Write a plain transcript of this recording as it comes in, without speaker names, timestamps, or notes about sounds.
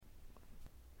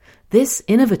This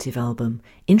innovative album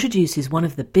introduces one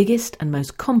of the biggest and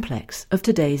most complex of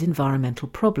today's environmental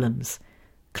problems,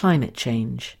 climate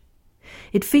change.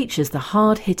 It features the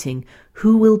hard-hitting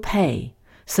Who Will Pay,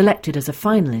 selected as a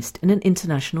finalist in an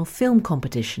international film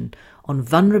competition on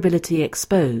Vulnerability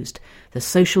Exposed, the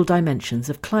Social Dimensions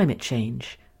of Climate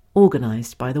Change,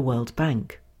 organised by the World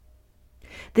Bank.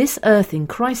 This Earth in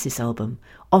Crisis album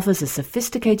offers a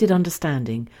sophisticated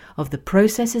understanding of the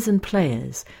processes and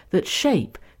players that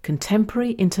shape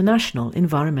contemporary international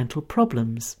environmental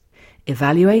problems,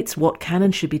 evaluates what can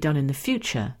and should be done in the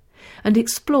future, and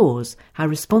explores how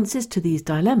responses to these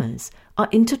dilemmas are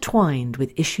intertwined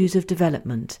with issues of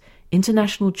development,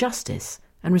 international justice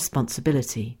and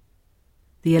responsibility.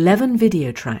 The 11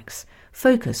 video tracks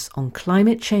focus on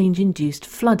climate change-induced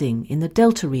flooding in the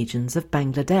delta regions of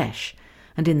Bangladesh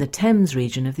and in the Thames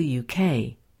region of the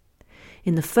UK.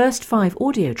 In the first 5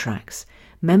 audio tracks,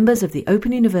 members of the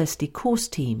Open University course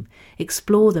team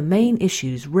explore the main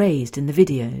issues raised in the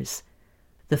videos.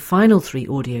 The final 3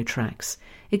 audio tracks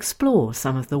explore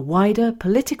some of the wider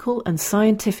political and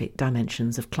scientific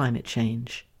dimensions of climate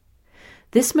change.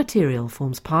 This material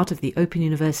forms part of the Open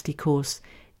University course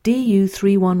DU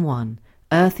 311,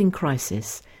 Earth in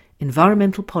Crisis,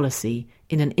 Environmental Policy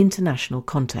in an International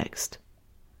Context.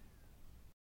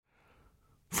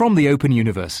 From the Open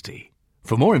University.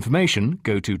 For more information,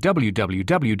 go to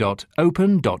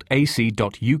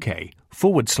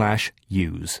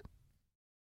www.open.ac.uk/use.